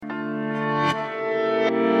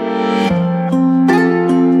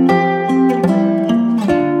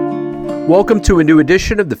Welcome to a new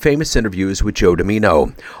edition of the Famous Interviews with Joe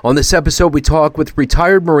Domino. On this episode, we talk with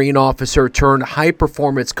retired Marine officer turned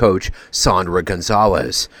high-performance coach, Sandra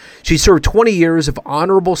Gonzalez. She served 20 years of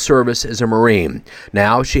honorable service as a Marine.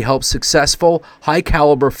 Now she helps successful,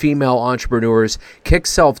 high-caliber female entrepreneurs kick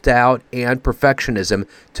self-doubt and perfectionism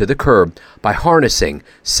to the curb by harnessing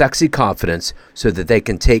sexy confidence so that they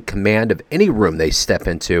can take command of any room they step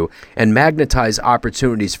into and magnetize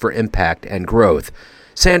opportunities for impact and growth.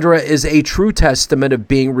 Sandra is a true testament of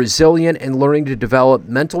being resilient and learning to develop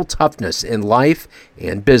mental toughness in life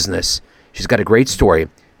and business. She's got a great story.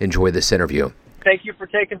 Enjoy this interview. Thank you for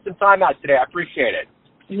taking some time out today. I appreciate it.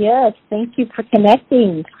 Yes, thank you for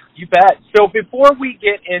connecting. You bet. So before we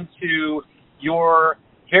get into your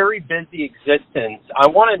very busy existence, I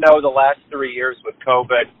want to know the last 3 years with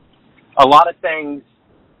COVID. A lot of things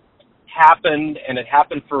happened, and it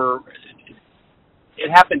happened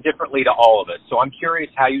differently to all of us. So I'm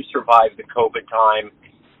curious how you survived the COVID time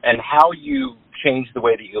and how you changed the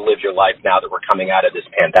way that you live your life now that we're coming out of this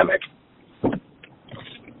pandemic.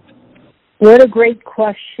 What a great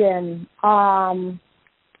question.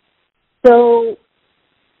 So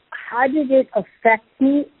how did it affect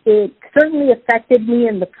me? It certainly affected me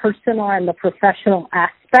in the personal and the professional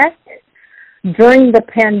aspect. During the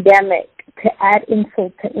pandemic, to add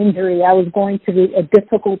insult to injury, I was going through a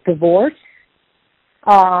difficult divorce.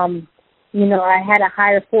 I had to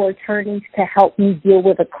hire 4 attorneys to help me deal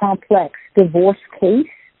with a complex divorce case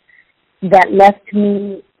that left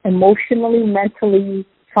me emotionally, mentally,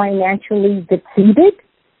 financially depleted.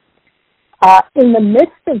 In the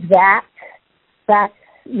midst of that,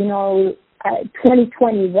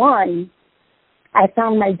 2021, I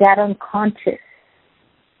found my dad unconscious.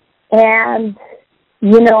 And,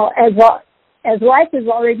 as life is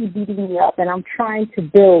already beating me up and I'm trying to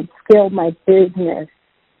scale my business,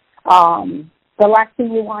 the last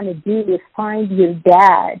thing you want to do is find your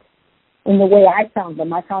dad in the way I found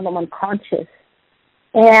him. I found him unconscious.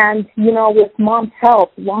 And, with Mom's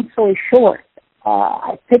help, long story short,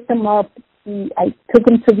 I picked him up. I took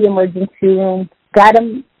him to the emergency room, got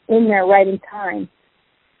him in there right in time.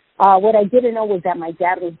 What I didn't know was that my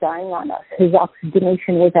dad was dying on us. His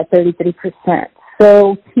oxygenation was at 33%.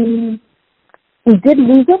 So we did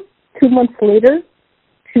lose him 2 months later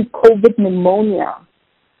to COVID pneumonia.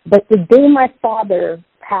 But the day my father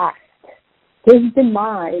passed, his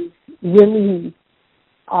demise really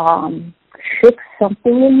shook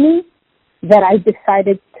something in me that I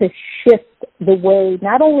decided to shift the way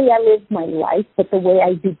not only I live my life, but the way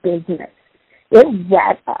I do business.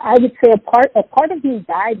 I would say a part of me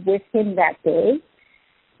died with him that day.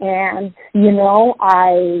 And,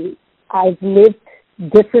 I've lived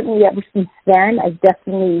differently ever since then. I've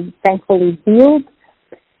definitely, thankfully, healed.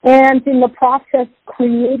 And in the process,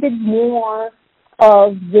 created more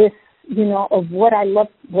of this, of what I love,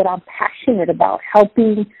 what I'm passionate about,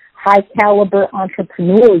 helping high-caliber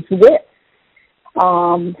entrepreneurs with.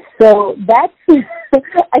 So that's,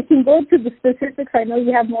 I can go to the specifics. I know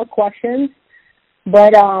you have more questions,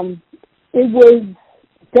 but it was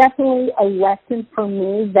definitely a lesson for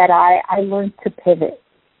me that I learned to pivot.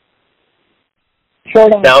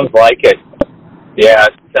 Short answer. Sounds like it. Yeah,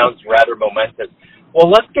 it sounds rather momentous. Well,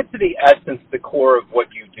 let's get to the essence, the core of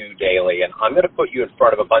what you do daily. And I'm going to put you in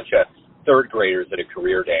front of a bunch of third graders at a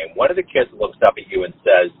career day. And one of the kids looks up at you and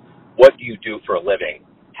says, "What do you do for a living?"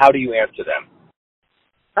 How do you answer them?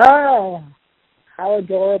 Oh, how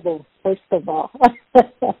adorable, first of all.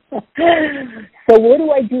 So what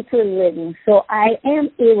do I do for a living? So I am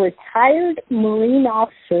a retired Marine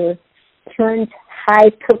officer turned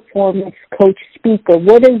high-performance coach speaker.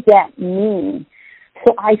 What does that mean?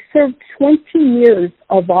 So I served 20 years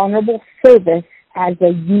of honorable service as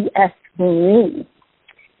a U.S. Marine.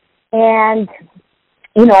 And,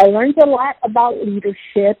 I learned a lot about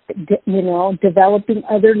leadership, developing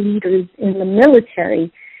other leaders in the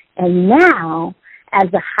military. And now,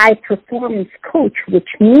 as a high-performance coach, which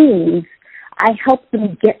means I help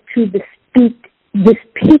them get to this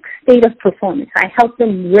peak state of performance. I help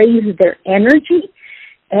them raise their energy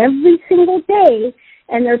every single day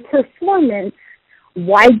and their performance.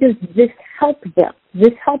 Why does this help them?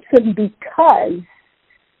 This helps them because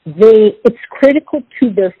it's critical to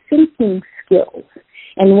their thinking skills.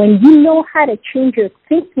 And when you know how to change your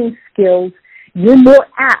thinking skills, you're more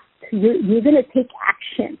apt. You're going to take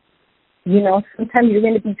action. Sometimes you're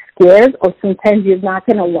going to be scared or sometimes you're not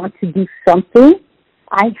going to want to do something.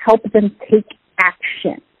 I help them take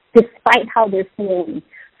action despite how they're feeling.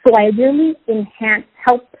 So I really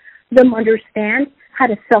help them understand how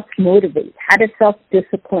to self-motivate, how to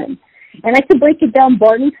self-discipline. And I can break it down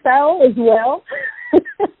Barney style as well.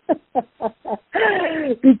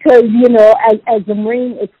 Because, as a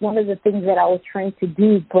Marine, it's one of the things that I was trying to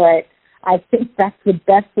do, but I think that's the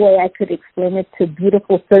best way I could explain it to a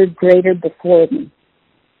beautiful third grader before me.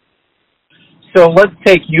 So let's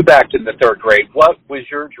take you back to the third grade. What was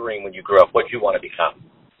your dream when you grew up? What did you want to become?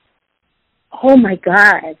 Oh, my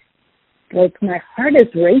God. Like, my heart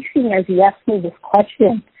is racing as you ask me this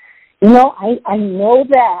question. I know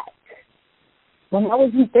that when I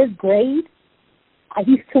was in third grade, I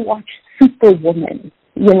used to watch Superwoman,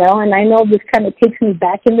 and I know this kind of takes me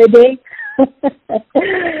back in the day.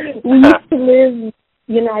 We used to live,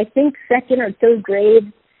 I think second or third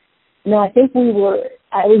grade. No, I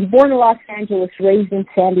was born in Los Angeles, raised in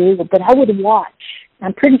San Diego, but I would watch.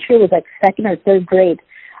 I'm pretty sure it was like second or third grade.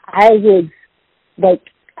 I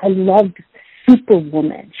loved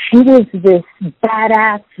Superwoman. She was this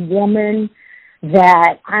badass woman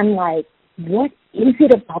that I'm like, what is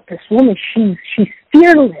it about this woman? She's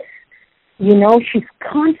fearless. She's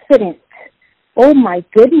confident. Oh, my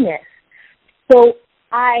goodness. So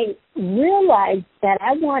I realized that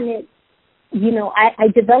I wanted, I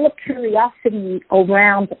developed curiosity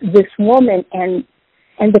around this woman, and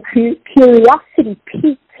the curiosity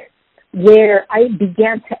peaked where I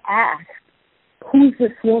began to ask, who's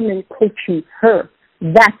this woman coaching her?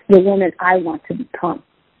 That's the woman I want to become.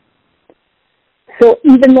 So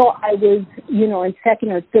even though I was, in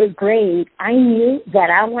second or third grade, I knew that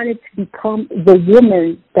I wanted to become the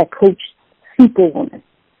woman that coached Superwoman.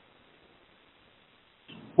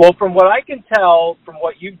 Well, from what I can tell, from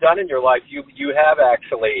what you've done in your life, you have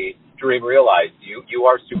actually dream realized. You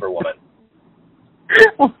are Superwoman.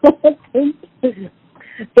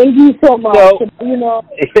 Thank you so much.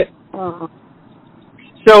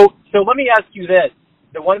 So let me ask you this.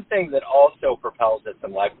 The one thing that also propels us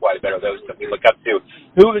in life quite a bit are those that we look up to.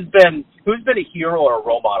 Who's been a hero or a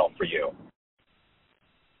role model for you?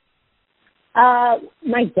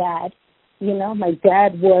 My dad. My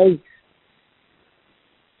dad was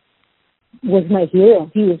my hero.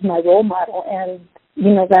 He was my role model, and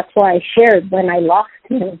that's why I shared when I lost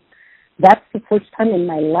him. That's the first time in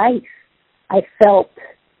my life I felt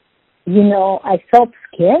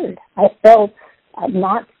scared. I felt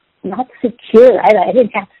not secure. I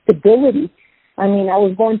didn't have stability. I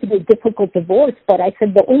was going through a difficult divorce, but I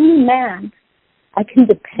said the only man I can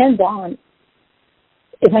depend on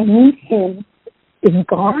if I need him is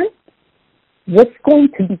gone. What's going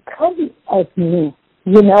to become of me?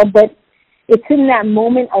 But it's in that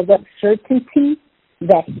moment of uncertainty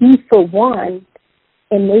that he, for one,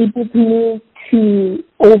 enabled me to,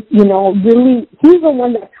 really, he's the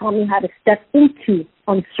one that taught me how to step into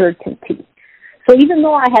uncertainty. So even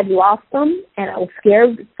though I had lost them and I was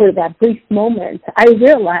scared for that brief moment, I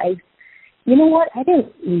realized, you know what, I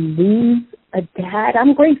didn't lose a dad.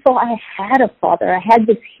 I'm grateful I had a father. I had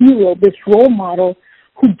this hero, this role model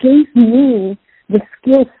who gave me the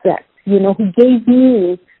skill set, who gave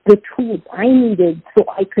me the tools I needed so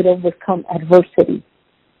I could overcome adversity.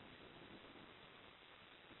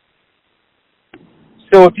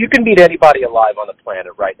 So if you can meet anybody alive on the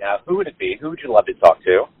planet right now, who would it be? Who would you love to talk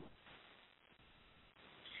to?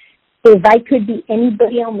 If I could be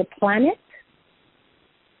anybody on the planet?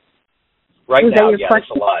 Right now, yeah, that's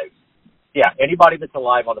alive. Yeah, anybody that's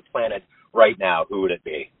alive on the planet right now, who would it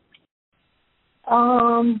be?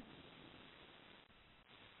 I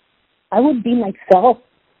would be myself.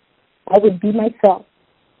 I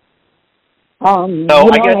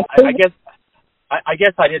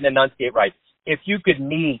guess I didn't enunciate right. If you could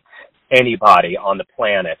meet anybody on the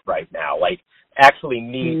planet right now, like actually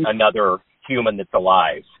meet another human that's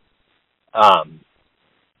alive, I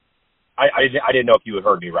didn't know if you had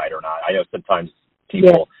heard me right or not. I know sometimes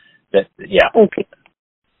people Okay.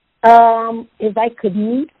 If I could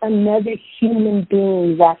meet another human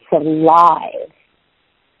being that's alive,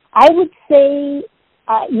 I would say,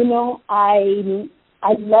 I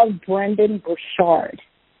love Brendan Burchard.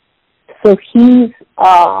 So he's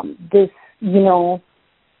this,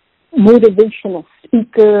 motivational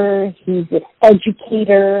speaker. He's an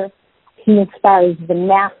educator. He inspires the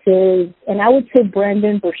masses. And I would say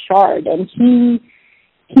Brendan Burchard. And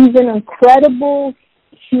he's an incredible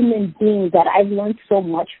human being that I've learned so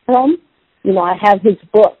much from. I have his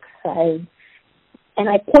books. And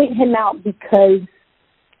I point him out because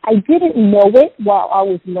I didn't know it while I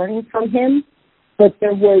was learning from him, but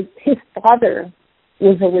his father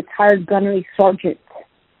was a retired gunnery sergeant.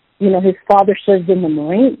 His father served in the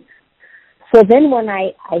Marines. So then when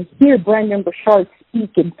I hear Brendan Burchard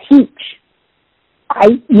speak and teach,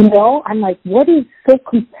 I'm like, what is so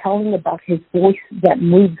compelling about his voice that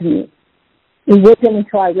moves me? It wasn't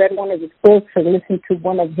until I read one of his books or listened to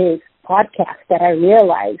one of his podcast that I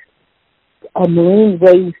realized a Marine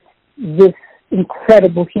raised this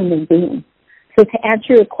incredible human being. So to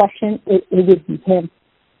answer your question, it would be him.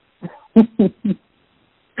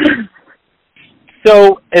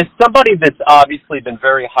 So as somebody that's obviously been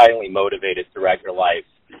very highly motivated throughout your life,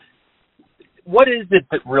 what is it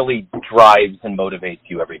that really drives and motivates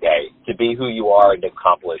you every day to be who you are and to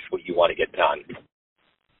accomplish what you want to get done?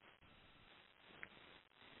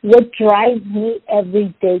 What drives me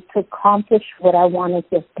every day to accomplish what I want to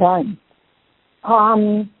get done?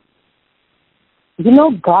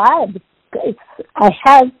 God.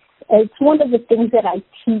 It's one of the things that I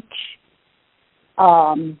teach,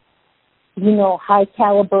 high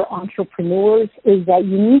caliber entrepreneurs, is that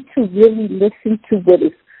you need to really listen to what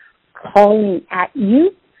is calling at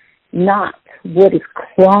you, not what is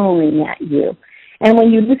clawing at you. And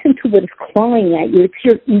when you listen to what is clawing at you, it's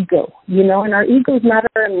your ego, and our ego is not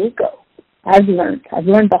our amigo. I've learned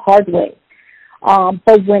the hard way.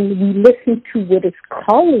 But when we listen to what is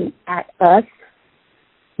calling at us,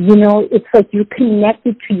 it's like you're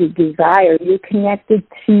connected to your desire. You're connected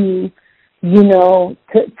to,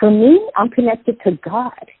 for me, I'm connected to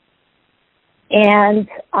God. And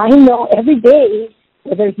I know every day,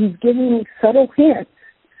 whether he's giving me subtle hints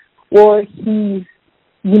or he's,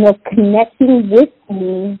 connecting with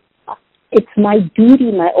me, it's my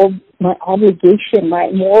duty, my obligation, my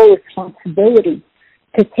moral responsibility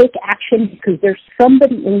to take action because there's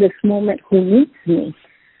somebody in this moment who needs me.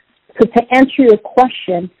 So to answer your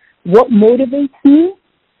question, what motivates me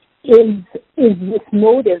is this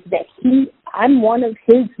motive that I'm one of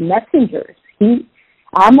his messengers. He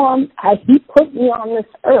put me on this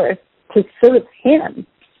earth to serve him.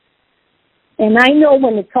 And I know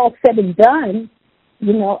when it's all said and done,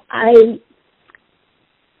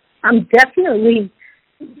 I'm definitely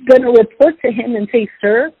going to report to him and say,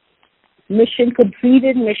 sir, mission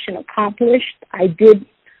completed, mission accomplished. I did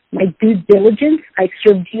my due diligence. I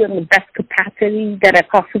served you in the best capacity that I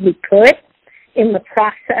possibly could. In the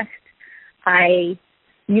process, I,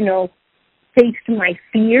 faced my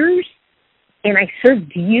fears, and I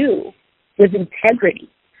served you with integrity.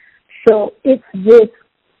 So it's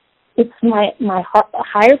my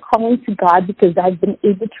higher calling to God because I've been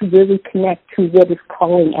able to really connect to what is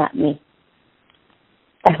calling at me.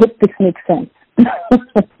 I hope this makes sense.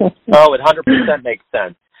 Oh, it 100% makes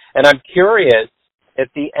sense. And I'm curious, at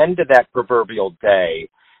the end of that proverbial day,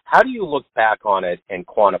 how do you look back on it and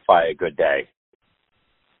quantify a good day?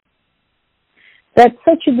 That's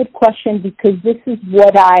such a good question because this is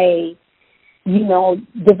what I,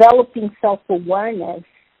 developing self-awareness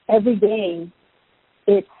every day.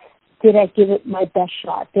 It's, did I give it my best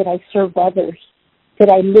shot? Did I serve others? Did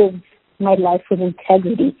I live my life with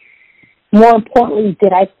integrity? More importantly,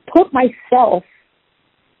 did I put myself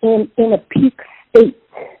in a peak state,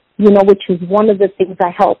 which is one of the things I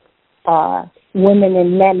help women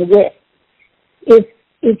and men with.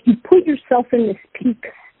 If you put yourself in this peak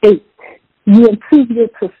state, you improve your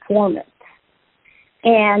performance.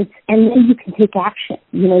 And then you can take action.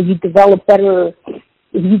 You develop better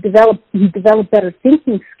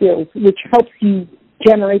thinking skills, which helps you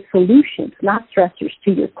generate solutions, not stressors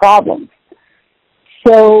to your problems.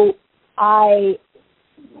 So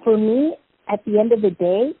for me, at the end of the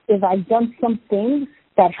day, if I've done some things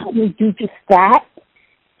that help me do just that,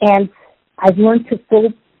 and I've learned to fill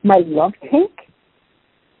my love tank,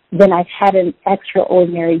 then I've had an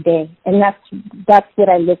extraordinary day. And that's what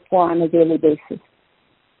I look for on a daily basis.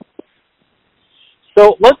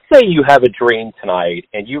 So let's say you have a dream tonight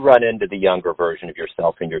and you run into the younger version of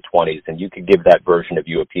yourself in your 20s and you could give that version of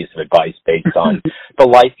you a piece of advice based on the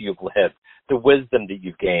life you've lived, the wisdom that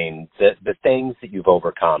you've gained, the things that you've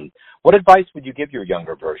overcome. What advice would you give your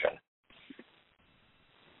younger version?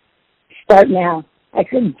 Start now. I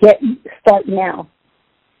said start now.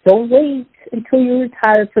 Don't wait until you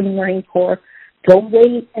retire from the Marine Corps. Don't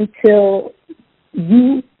wait until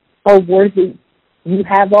you are worthy. You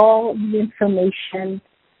have all the information.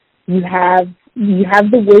 You have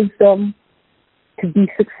the wisdom to be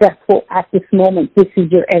successful at this moment. This is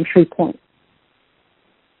your entry point.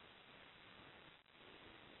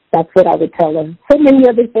 That's what I would tell them. So many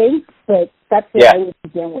other things, but that's what I would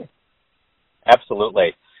begin with.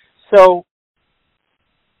 Absolutely. So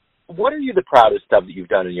what are you the proudest of that you've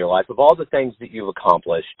done in your life? Of all the things that you've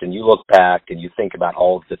accomplished and you look back and you think about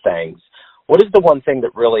all of the things, what is the one thing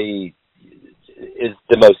that really is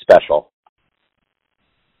the most special?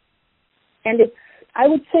 And I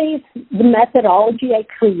would say it's the methodology I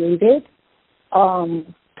created.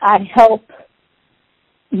 I help,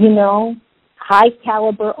 high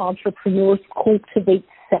caliber entrepreneurs cultivate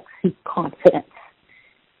sexy confidence.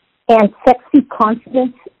 And sexy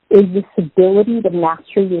confidence is this ability to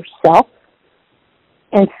master yourself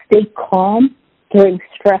and stay calm during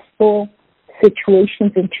stressful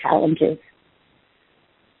situations and challenges.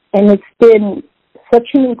 And it's been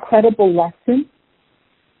such an incredible lesson.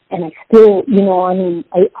 And I still,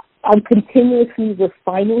 I'm continuously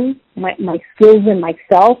refining my skills in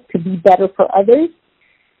myself to be better for others.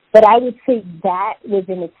 But I would say that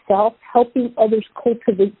within itself, helping others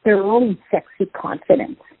cultivate their own sexy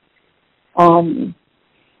confidence,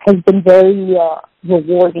 has been very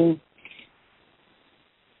rewarding.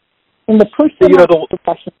 In the personal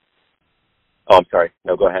profession. Oh, I'm sorry.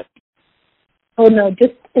 No, go ahead. Oh, no,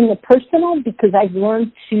 just in the personal, because I've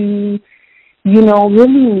learned to,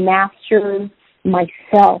 really master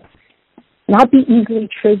myself, not be easily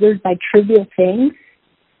triggered by trivial things,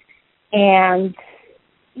 and,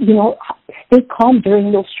 stay calm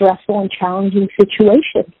during those stressful and challenging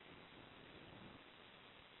situations.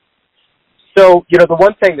 So, the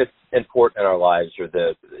one thing that's important in our lives are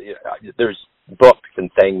there's books and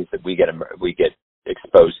things that we get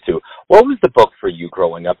exposed to. What was the book for you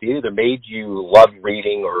growing up? It either made you love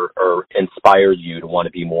reading or inspired you to want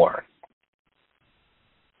to be more.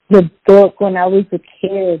 The book when I was a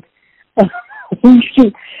kid.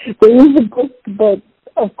 There is a book, but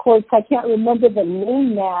of course I can't remember the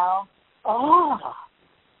name now.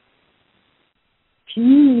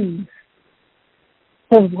 Geez.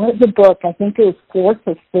 There was a book, I think it was 4th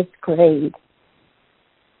or 5th grade.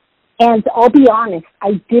 And I'll be honest,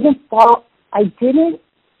 I didn't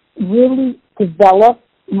really develop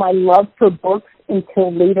my love for books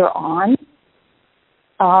until later on.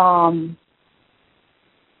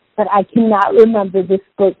 But I cannot remember this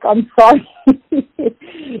book. I'm sorry.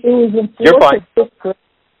 It was in 4th or 5th grade.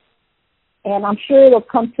 And I'm sure it'll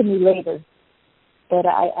come to me later. But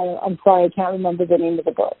I'm sorry, I can't remember the name of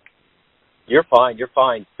the book. You're fine.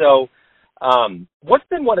 So, what's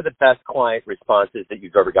been one of the best client responses that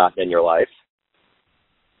you've ever gotten in your life?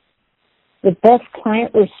 The best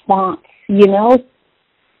client response,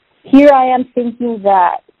 here I am thinking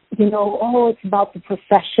that, it's about the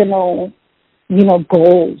professional,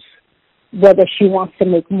 goals, whether she wants to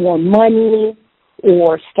make more money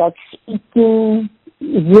or start speaking,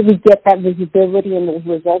 really get that visibility and those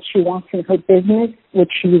results she wants in her business,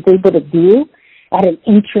 which she was able to do. At an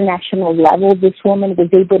international level, this woman was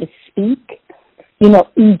able to speak,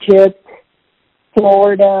 Egypt,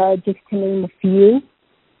 Florida, just to name a few.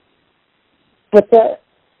 But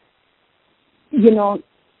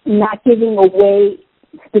not giving away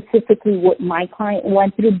specifically what my client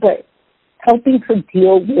went through, but helping her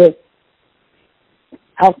deal with,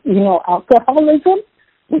 alcoholism,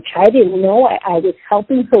 which I didn't know I was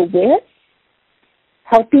helping her with,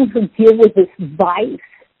 helping her deal with this vice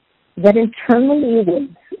that internally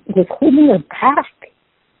was holding her back,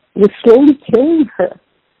 was slowly killing her.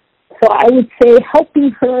 So I would say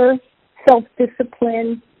helping her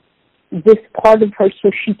self-discipline this part of her so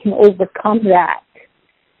she can overcome that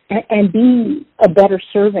and be a better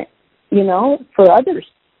servant, for others.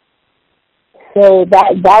 So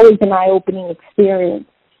that was an eye-opening experience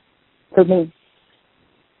for me.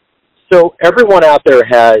 So everyone out there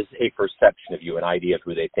has a perception of you, an idea of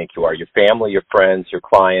who they think you are, your family, your friends, your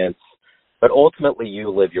clients, but ultimately you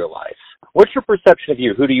live your life. What's your perception of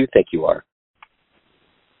you? Who do you think you are?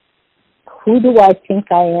 Who do I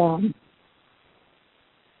think I am?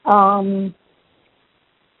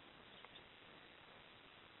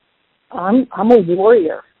 I'm a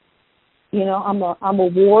warrior. I'm a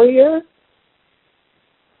warrior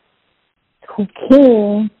who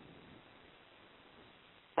came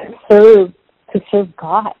to serve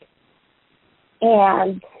God.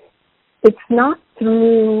 And it's not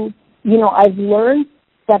through, I've learned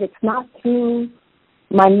that it's not through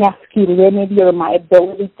my masculinity or my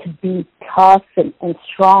ability to be tough and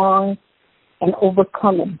strong and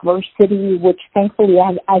overcome adversity, which thankfully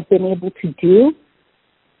I've been able to do.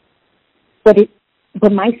 But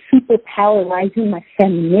my superpower lies in my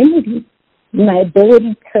femininity, my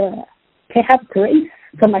ability to have grace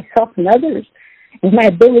for myself and others, and my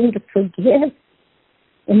ability to forgive,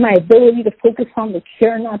 and my ability to focus on the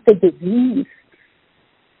cure, not the disease.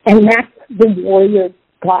 And that's the warrior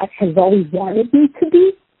God has always wanted me to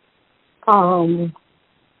be. And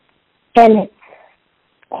it's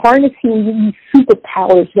harnessing these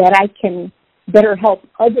superpowers that I can better help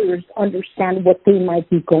others understand what they might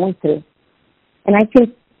be going through. And I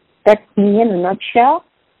think that's me in a nutshell.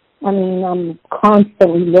 I mean, I'm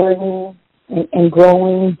constantly learning and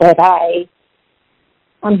growing, but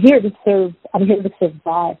I'm here to serve. I'm here to serve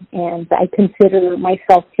God, and I consider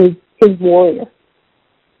myself His warrior.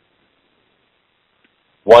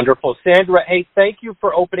 Wonderful. Sandra, hey, thank you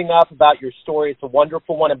for opening up about your story. It's a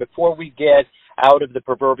wonderful one. And before we get out of the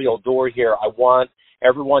proverbial door here, I want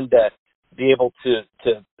everyone to be able to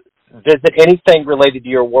visit anything related to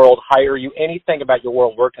your world, hire you, anything about your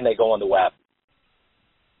world. Where can they go on the web?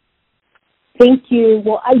 Thank you.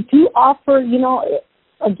 Well, I do offer,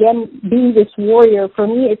 again, being this warrior, for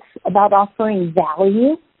me, it's about offering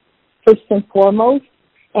value, first and foremost.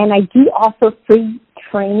 And I do offer free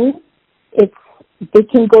training. They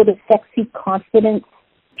can go to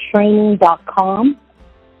sexyconfidencetraining.com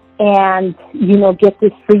and, get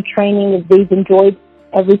this free training if they've enjoyed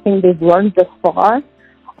everything they've learned thus far.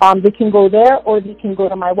 They can go there, or they can go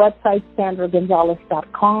to my website,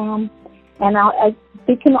 sandragonzalez.com. And I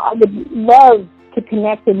would love to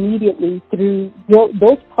connect immediately through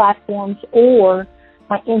those platforms, or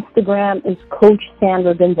my Instagram is Coach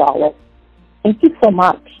Sandra Gonzalez. Thank you so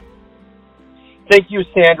much. Thank you,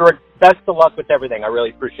 Sandra. Best of luck with everything. I really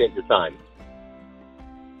appreciate your time.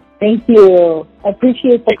 Thank you. I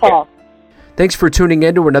appreciate the call. Care. Thanks for tuning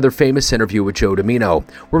in to another famous interview with Joe Dimino,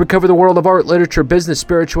 where we cover the world of art, literature, business,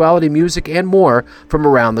 spirituality, music, and more from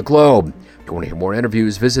around the globe. If you want to hear more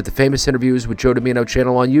interviews, visit the Famous Interviews with Joe Dimino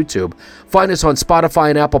channel on YouTube. Find us on Spotify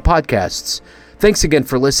and Apple Podcasts. Thanks again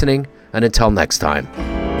for listening, and until next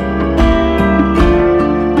time.